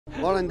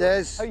Morning,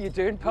 Des. How you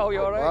doing, pal?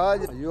 You all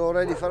right? Are you all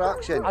ready for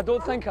action? I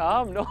don't think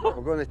I am, no.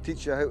 We're going to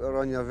teach you how to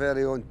run your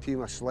very own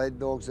team of sled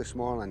dogs this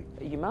morning.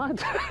 Are you mad?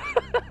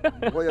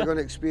 What you're going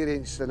to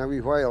experience in a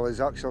wee while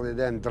is actually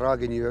them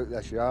dragging you out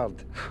this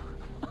yard.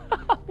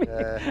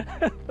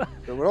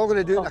 So we're all going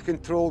to do it in a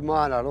controlled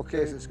manner,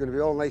 okay? So it's going to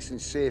be all nice and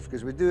safe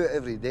because we do it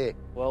every day.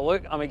 Well,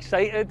 look, I'm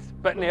excited, a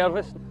bit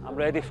nervous. I'm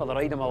ready for the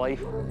ride of my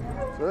life.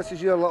 So this is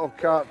your little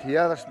cart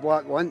here, this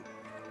black one.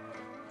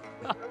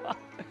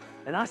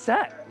 And that's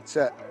it? That's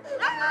it.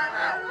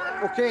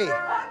 Okay,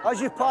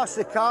 as you pass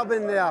the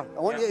cabin there, I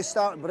want you to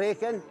start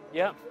braking.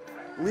 Yeah.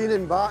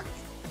 Leaning back.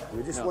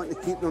 We just want to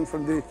keep them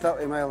from doing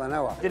 30 miles an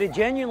hour. Did it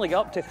genuinely get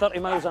up to 30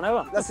 miles an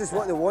hour? This is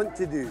what they want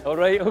to do. All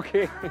right,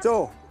 okay.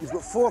 So, you've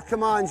got 4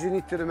 commands you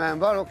need to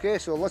remember, okay?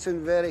 So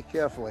listen very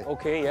carefully.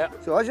 Okay, yeah.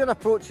 So as you're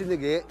approaching the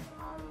gate,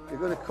 you're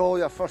going to call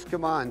your first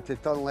command to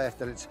turn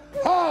left, and it's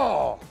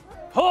ho!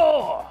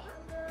 Ho!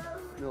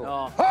 No.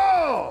 No.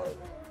 Ho!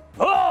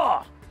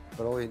 Ho!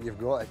 Brilliant, you've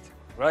got it.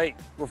 Right.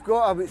 We've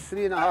got about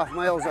 3.5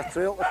 miles of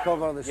trail to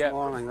cover this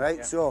morning, right?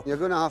 Yeah. So you're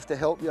going to have to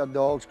help your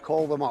dogs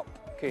call them up.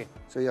 Okay.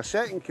 So your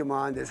second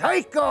command is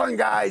hike on,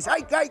 guys,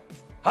 hike, hike.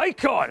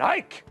 Hike on,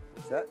 hike.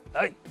 That's it.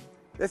 Hike.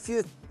 If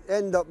you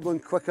end up going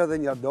quicker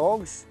than your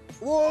dogs,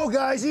 whoa,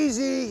 guys,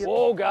 easy.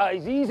 Whoa,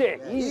 guys, easy.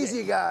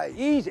 Easy, guys.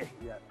 Easy.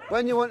 Yeah.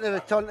 When you want to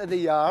return to the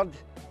yard,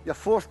 your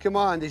fourth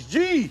command is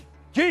G.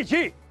 G,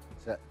 G.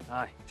 That's it.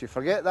 Aye. If you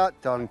forget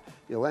that turn,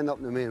 you'll end up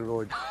on the main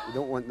road. You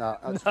don't want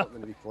that. That's not going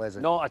to be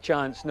pleasant. Not a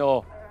chance,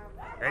 no.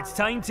 It's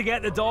time to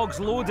get the dogs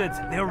loaded.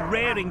 They're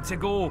raring to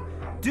go.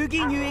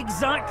 Doogie knew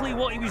exactly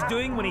what he was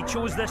doing when he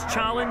chose this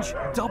challenge.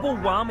 Double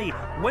whammy,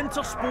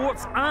 winter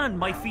sports and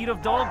my fear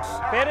of dogs.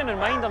 Bearing in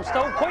mind, I'm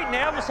still quite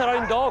nervous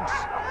around dogs.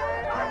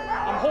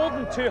 I'm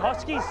holding 2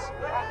 Huskies.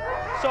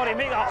 Sorry,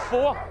 make that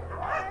 4.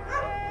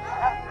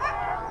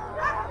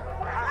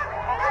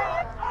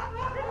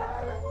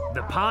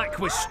 The pack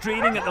was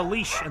straining at the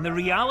leash and the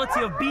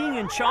reality of being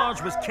in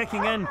charge was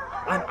kicking in.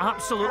 I'm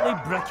absolutely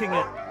bricking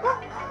it.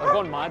 I've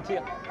gone mad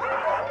here.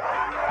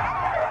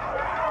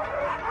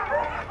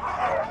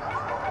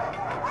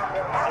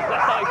 Is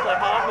this actually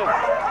happening?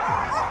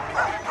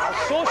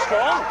 It's so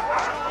strong.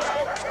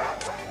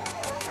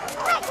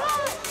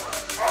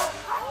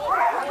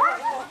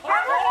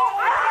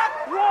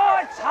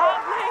 What's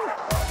happening?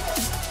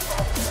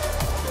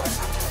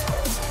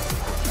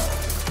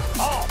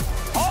 Oh,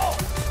 oh,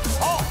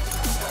 oh.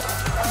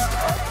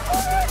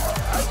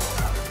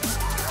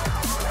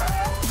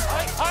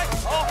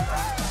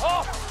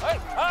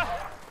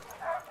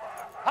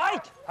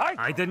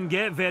 I didn't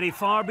get very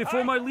far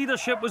before my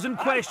leadership was in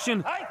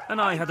question,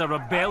 and I had a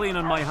rebellion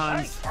on my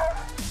hands.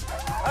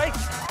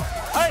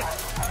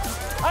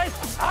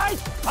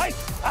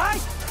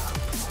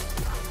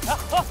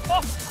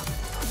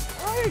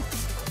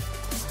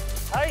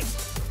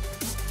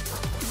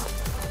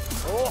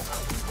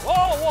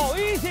 Whoa, whoa,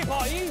 easy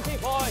boy, easy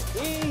boy,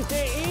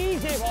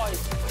 easy boy.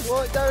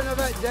 Slow it down a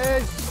bit,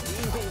 Des.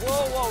 Easy,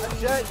 whoa.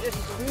 That's it, just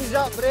squeeze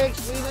up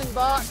brakes, leaning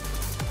back.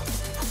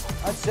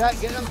 That's it,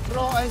 get them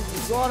trotting, you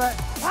got it.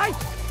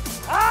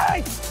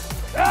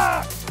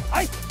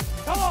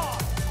 Come on.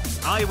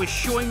 I was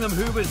showing them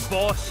who was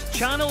boss,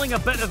 channeling a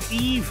bit of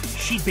Eve.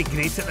 She'd be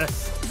great at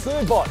this.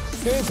 Good boys,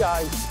 good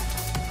guys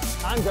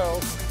and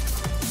girls.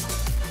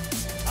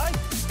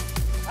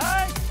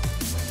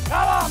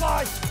 Come on,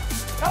 boys.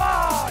 Come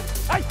on.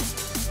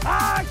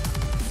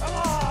 Come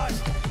on.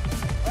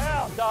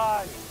 Well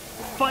done.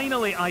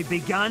 Finally, I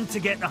began to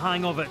get the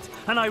hang of it,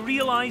 and I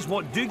realised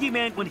what Doogie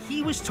meant when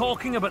he was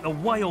talking about the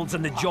wilds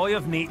and the joy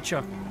of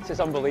nature. This is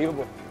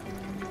unbelievable.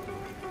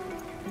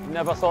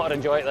 Never thought I'd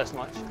enjoy it this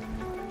much.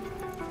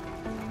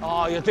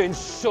 Oh, you're doing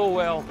so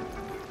well.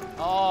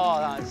 Oh,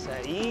 that's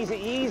it. Easy,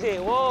 easy.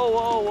 Whoa,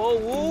 whoa, whoa,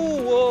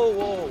 whoa, whoa,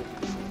 whoa.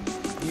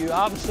 You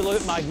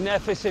absolute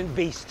magnificent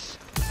beasts.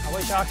 I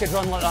wish I could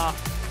run like that.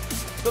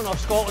 Don't know if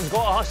Scotland's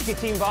got a Husky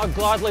team, but I'd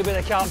gladly be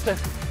the captain.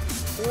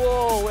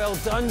 Whoa, well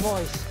done,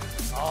 boys.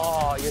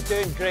 Oh, you're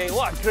doing great.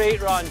 What a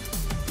great run.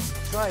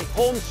 That's right,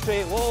 home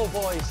straight. Whoa,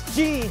 boys.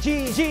 G,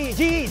 G, G,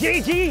 G,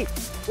 G, G.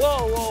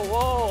 Whoa, whoa,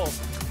 whoa.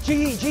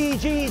 G, G,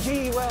 G,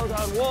 G. Well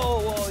done. Whoa,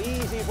 whoa.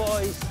 Easy,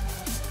 boys.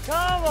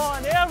 Come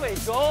on, there we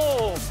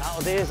go.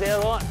 That'll do us there,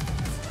 what?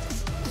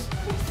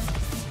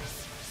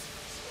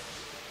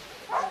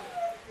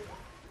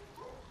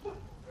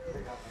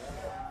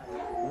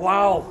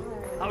 Wow,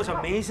 that was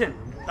amazing.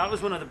 That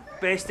was one of the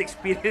best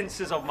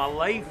experiences of my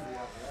life.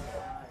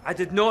 I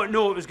did not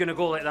know it was going to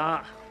go like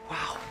that.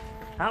 Wow,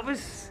 that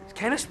was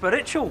kind of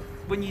spiritual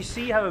when you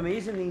see how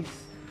amazing these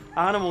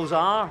animals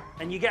are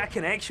and you get a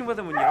connection with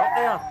them when you're up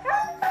there.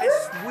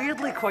 It's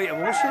weirdly quite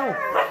emotional.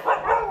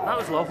 That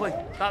was lovely.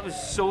 That was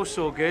so,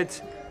 so good.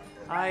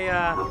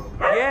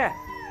 Yeah,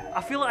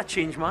 I feel like a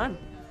changed man.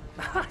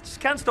 I just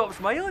can't stop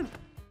smiling.